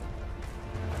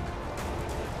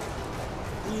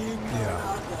 Yeah.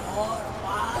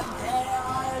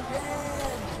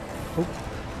 Oh.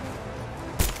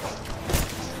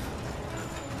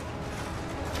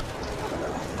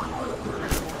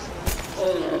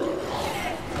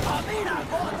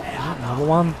 Another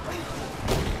one.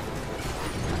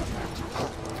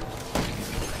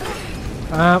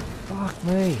 Fuck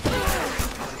me.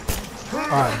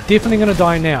 Alright, definitely gonna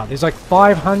die now. There's like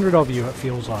 500 of you, it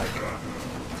feels like.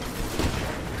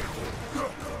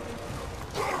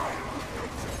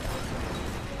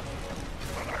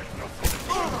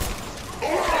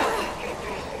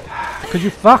 Could you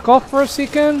fuck off for a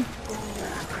second?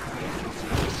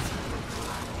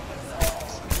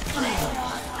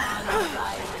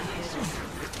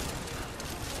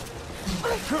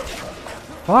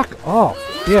 Fuck off.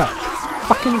 Yeah.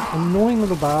 Fucking annoying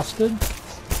little bastard.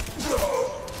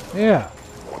 Yeah.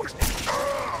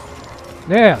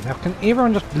 There. Now can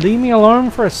everyone just leave me alone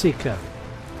for a second?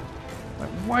 Like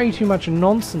way too much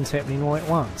nonsense happening all at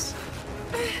once.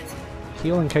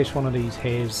 Heal in case one of these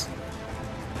has...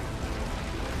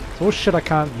 It's all shit I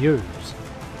can't use.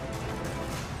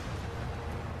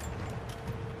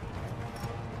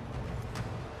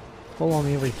 Full on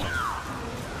everything.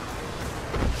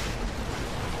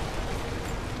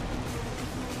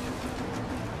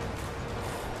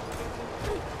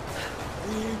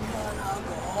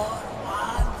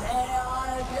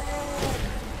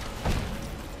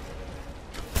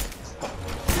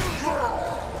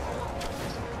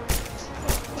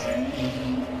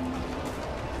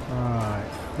 Alright.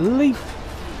 Leap!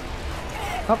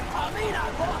 Up!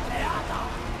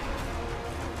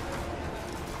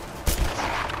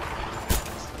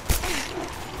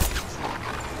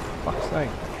 Fuck's sake.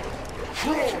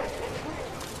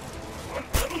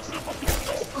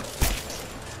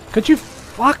 Could you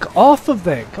fuck off of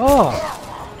that? God!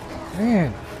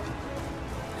 Man.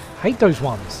 Hate those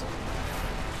ones.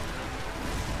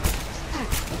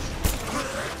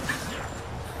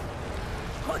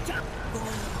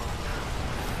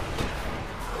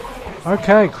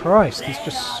 Okay, Christ, there's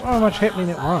just so much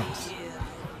happening at once.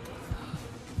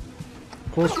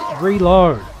 Of course,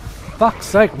 reload. Fuck's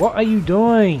sake, what are you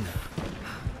doing?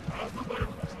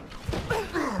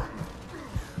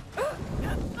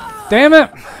 Damn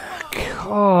it!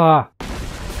 God.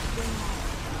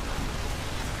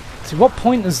 See, what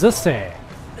point is this at?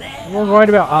 I'm not worried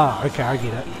about... Ah, okay, I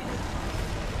get it.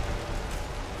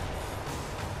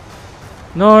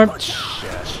 No,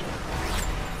 shit.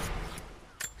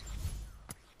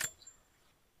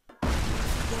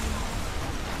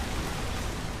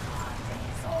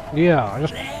 Yeah, I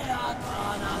just...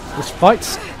 This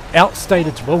fight's outstayed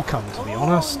its welcome, to be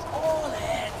honest.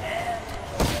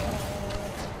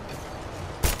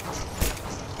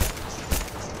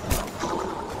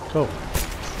 Cool.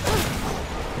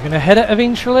 You're gonna hit it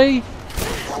eventually?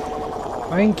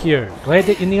 Thank you. Glad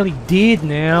that you're nearly dead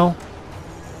now.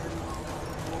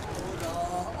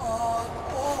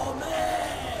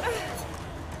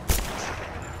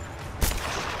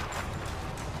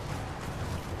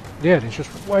 Yeah, there's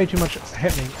just way too much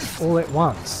happening all at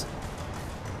once.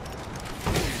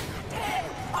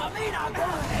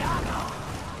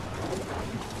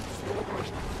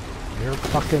 You're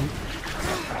fucking...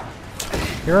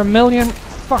 You're a million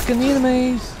fucking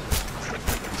enemies!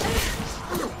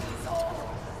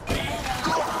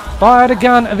 Fire the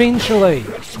gun eventually!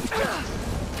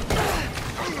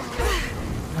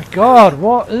 god,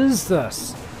 what is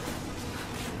this?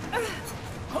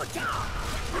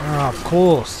 Oh, of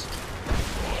course.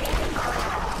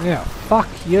 Yeah, fuck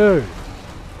you.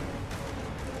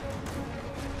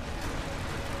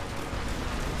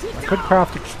 I could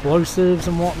craft explosives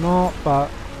and whatnot, but...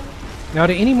 Now, are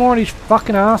there any more of these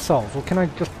fucking assholes, or can I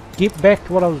just get back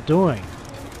to what I was doing?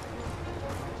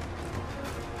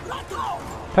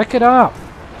 Pick it up!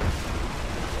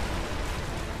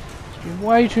 Spend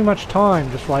way too much time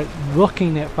just like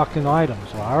looking at fucking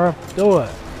items, Lara. Do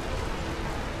it!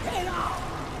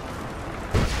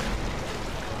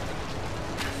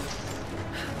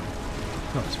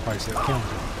 Not surprised that kills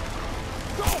him.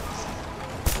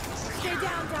 Stay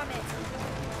down, damn it!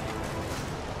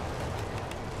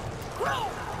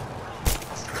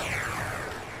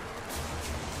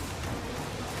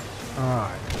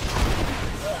 Alright.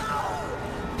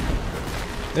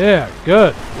 Yeah,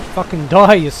 good. Fucking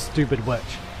die, you stupid witch.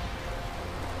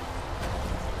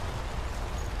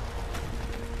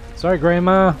 Sorry,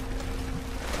 Grandma.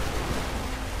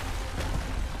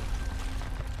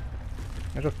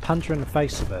 I just punch her in the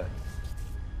face a bit.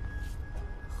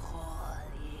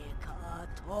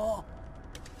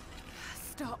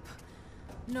 Stop.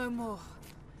 No more.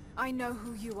 I know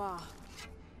who you are.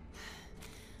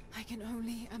 I can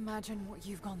only imagine what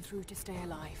you've gone through to stay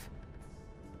alive.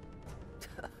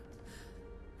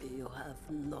 You have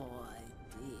no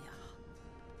idea.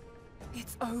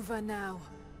 It's over now.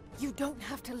 You don't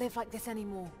have to live like this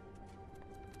anymore.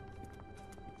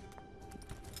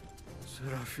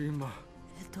 Serafima.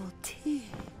 Little T,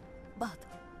 but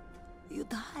you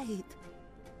died.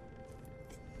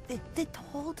 They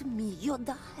told me you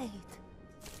died.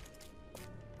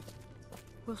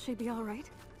 Will she be all right?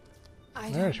 I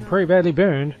Yeah, don't she's know, pretty badly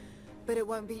burned. but it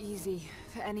won't be easy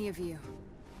for any of you.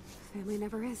 Family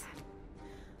never is.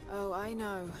 Oh, I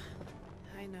know.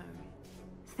 I know.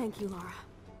 Thank you, Lara,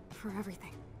 for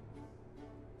everything.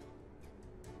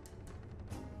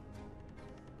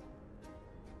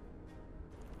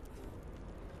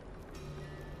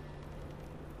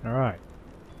 Alright.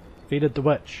 Defeated the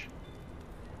witch.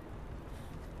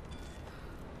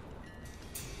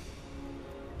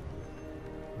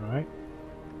 Alright.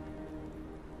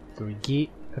 Do we get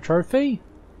a trophy?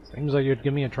 Seems like you'd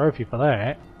give me a trophy for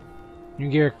that. You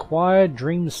get acquired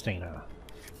Dreamsteiner.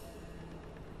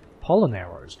 Pollen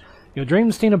arrows. Your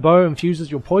Dreamsteiner bow infuses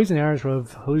your poison arrows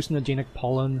with hallucinogenic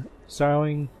pollen,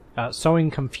 sowing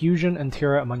confusion and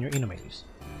terror among your enemies.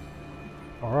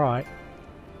 Alright.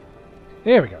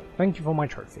 There we go. Thank you for my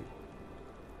trophy.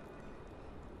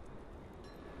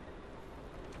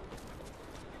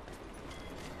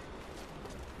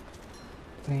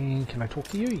 And can I talk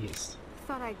to you? Yes.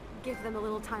 Thought I'd give them a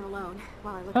little time alone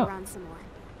while I look Oh. around some more.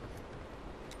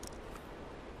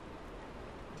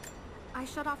 I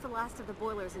shut off the last of the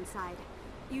boilers inside.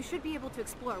 You should be able to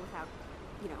explore without,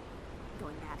 you know,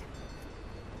 going mad.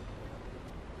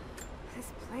 This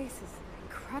place is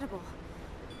incredible.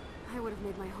 I would have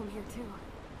made my home here too.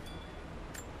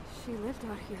 She lived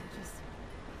out here just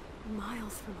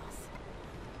miles from us.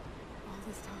 All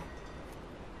this time.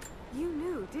 You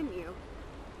knew, didn't you?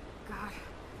 God,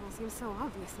 it all seems so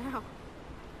obvious now.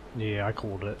 Yeah, I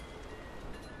called it.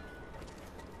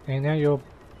 And now you're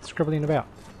scribbling about.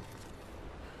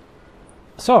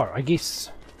 So, I guess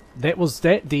that was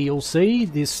that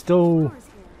DLC. There's still... Flowers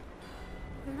here.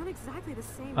 They're not exactly the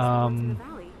same as the ones in the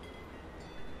valley.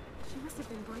 She must have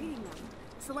been breeding them,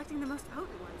 selecting the most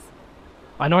potent ones.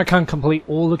 I know I can't complete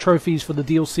all the trophies for the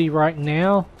DLC right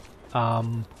now.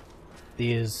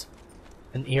 There's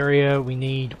an area we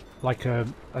need like a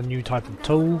new type of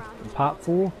tool in part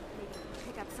 4.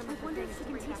 Pick up some of the things she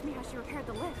can teach me how she repaired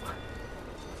the lift.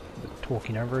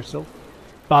 Talking over herself.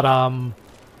 But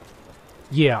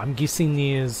yeah, I'm guessing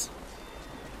there's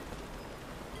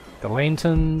the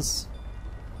lanterns,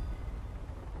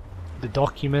 the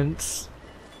documents.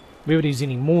 Whether there's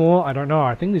any more, I don't know.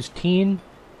 I think there's 10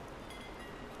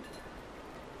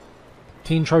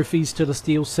 trophies to this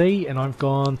DLC, and I've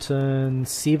gotten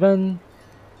 7.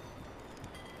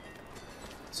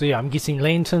 So yeah, I'm guessing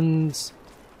lanterns.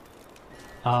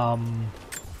 Did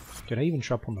I even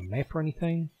show up on the map or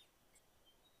anything?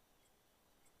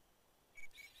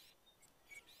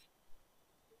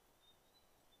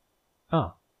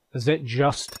 Oh, is that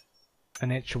just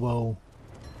an actual...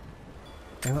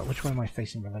 Damn it, which way am I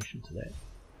facing in relation to that?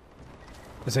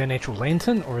 Is that an actual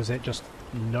lantern, or is that just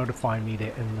notifying me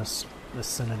that in this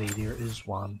vicinity there is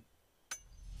one?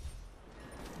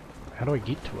 How do I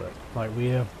get to it? Like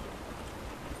where...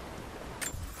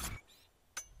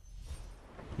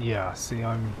 Yeah, see,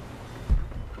 I'm...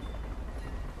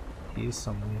 Here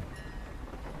somewhere.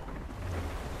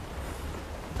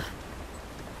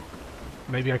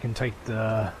 Maybe I can take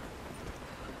the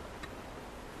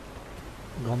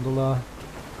gondola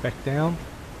back down.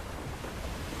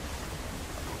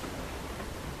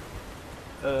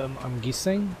 I'm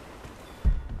guessing.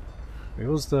 Where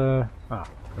was the... ah,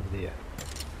 over there.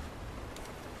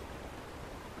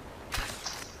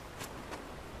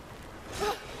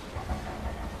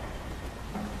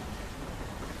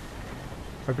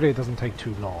 Hopefully it doesn't take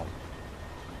too long.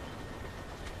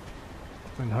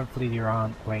 And hopefully there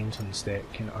aren't lanterns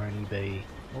that can only be...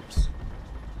 whoops.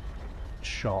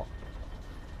 Shot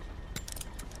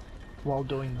while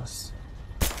doing this.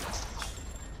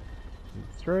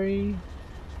 3.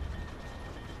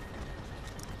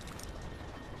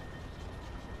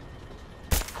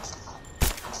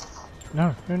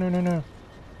 No, no, no, no, no.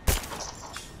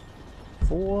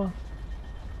 4.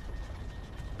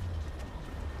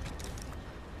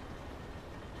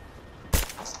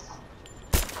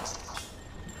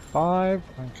 Five,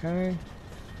 okay.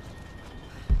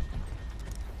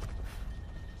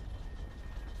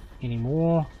 Any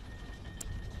more?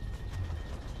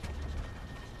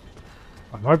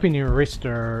 I'm hoping you arrest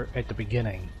her at the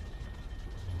beginning,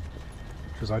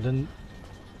 because I didn't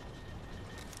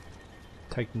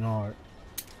take note.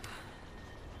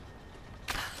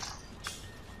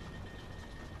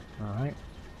 Alright,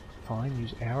 fine,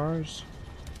 use arrows.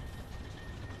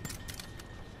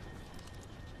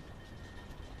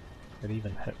 Could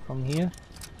even hit from here.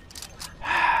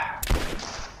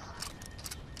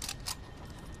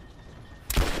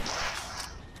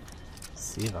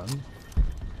 7.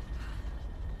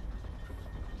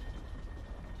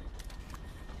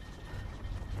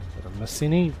 Did I miss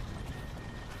any?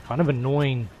 Kind of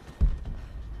annoying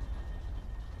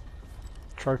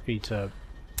trophy to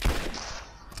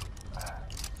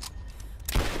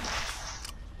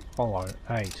follow.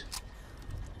 8.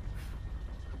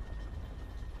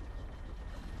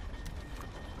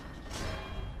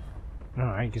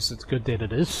 I guess it's good that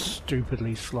it is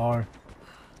stupidly slow.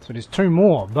 So there's 2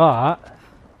 more, but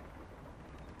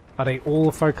are they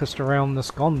all focused around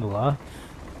this gondola?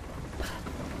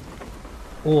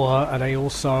 Or are they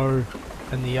also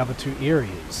in the other 2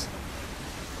 areas?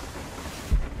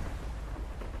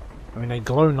 I mean, they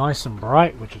glow nice and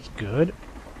bright, which is good.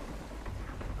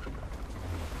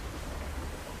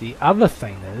 The other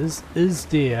thing is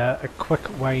there a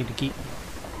quick way to get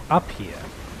up here?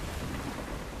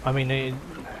 I mean,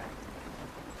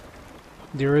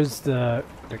 there is the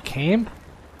camp.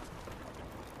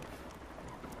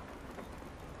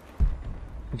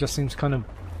 It just seems kind of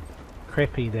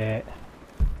crappy that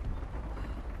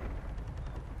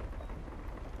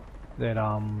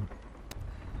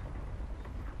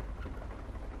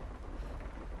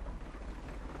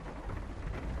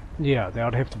yeah, they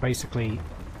would have to basically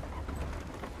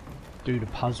do the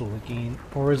puzzle again.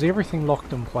 Or is everything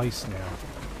locked in place now?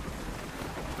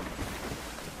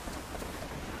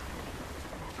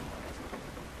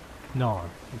 No,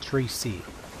 it's reset.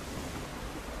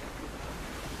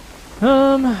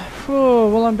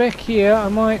 Well, I'm back here. I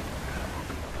might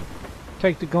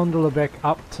take the gondola back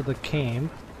up to the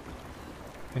camp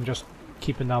and just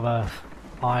keep another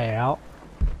eye out.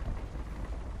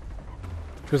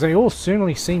 Because they all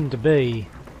certainly seem to be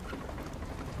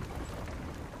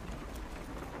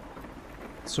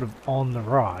sort of on the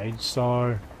ride,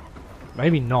 so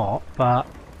maybe not, but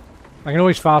I can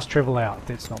always fast travel out if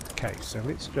that's not the case, so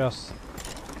let's just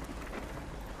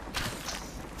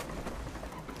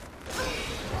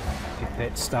get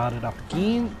that started up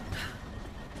again.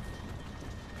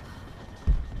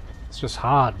 It's just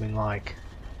hard when like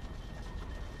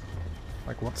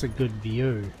what's a good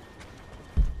view?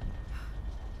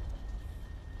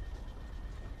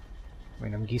 I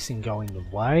mean, I'm guessing going the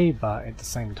way, but at the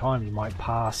same time you might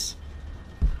pass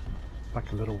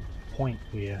like a little point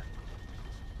where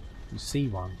you see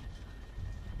one.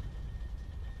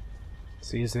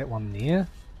 See, is that one there?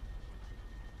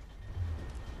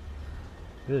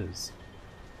 It is.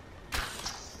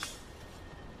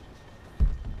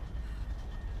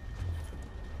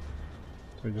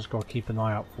 So we just got to keep an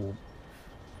eye out for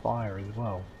fire as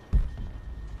well.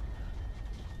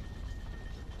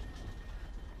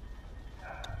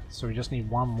 So we just need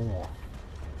one more.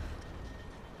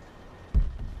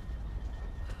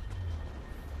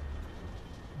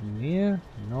 Yeah,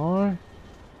 no.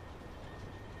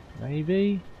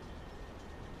 Maybe.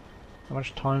 How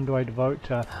much time do I devote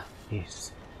to...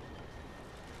 Yes.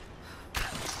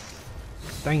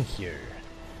 Thank you.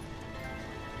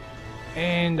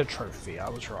 And a trophy, I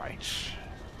was right.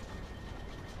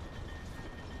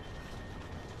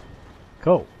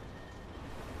 Cool.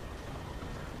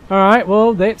 Alright,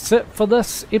 well that's it for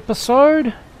this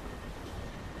episode.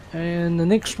 And the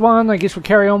next one, I guess we'll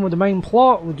carry on with the main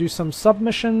plot. We'll do some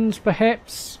submissions,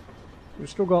 perhaps. We've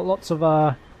still got lots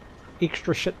of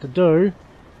extra shit to do.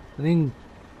 And then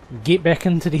get back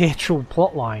into the actual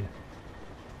plot line.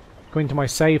 According to my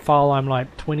save file, I'm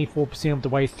like 24% of the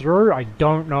way through. I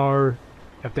don't know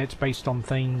if that's based on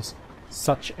things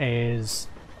such as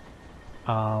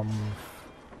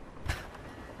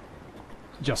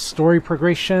just story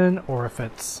progression, or if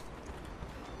it's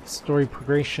story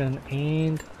progression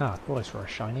and I thought I saw a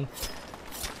shiny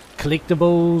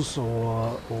collectibles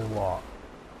or what.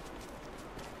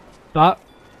 But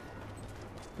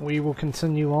we will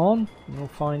continue on and we'll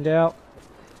find out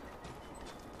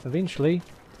eventually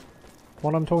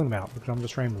what I'm talking about, because I'm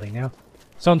just rambling now.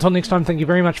 So until next time, thank you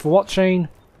very much for watching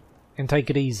and take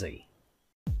it easy.